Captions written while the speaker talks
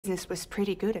Business was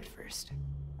pretty good at first.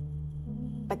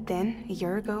 But then, a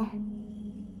year ago,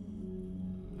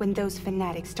 when those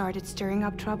fanatics started stirring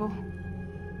up trouble,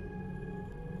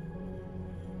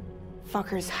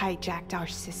 fuckers hijacked our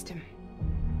system.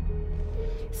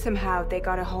 Somehow, they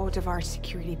got a hold of our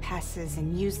security passes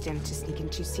and used them to sneak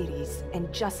into cities.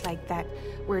 And just like that,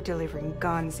 we're delivering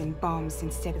guns and bombs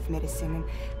instead of medicine, and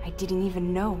I didn't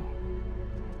even know.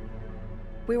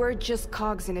 We were just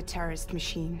cogs in a terrorist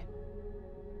machine.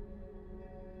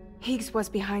 Higgs was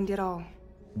behind it all.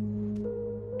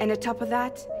 And on top of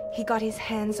that, he got his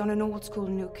hands on an old-school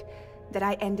nuke that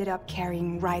I ended up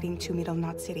carrying right into Middle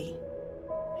Knot City.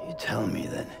 You tell me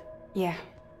then? Yeah.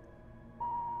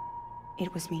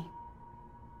 It was me.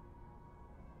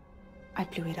 I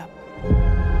blew it up.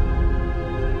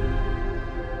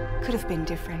 Could have been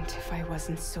different if I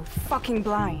wasn't so fucking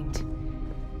blind.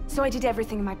 So I did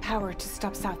everything in my power to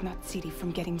stop South Knot City from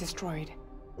getting destroyed.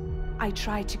 I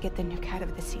tried to get the nuke out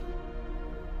of the city.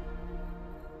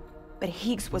 But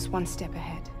Higgs was one step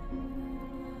ahead.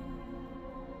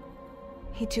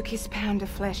 He took his pound of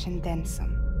flesh and then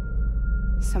some.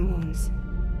 Some wounds.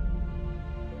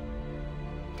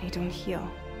 They don't heal.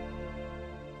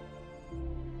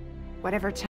 Whatever time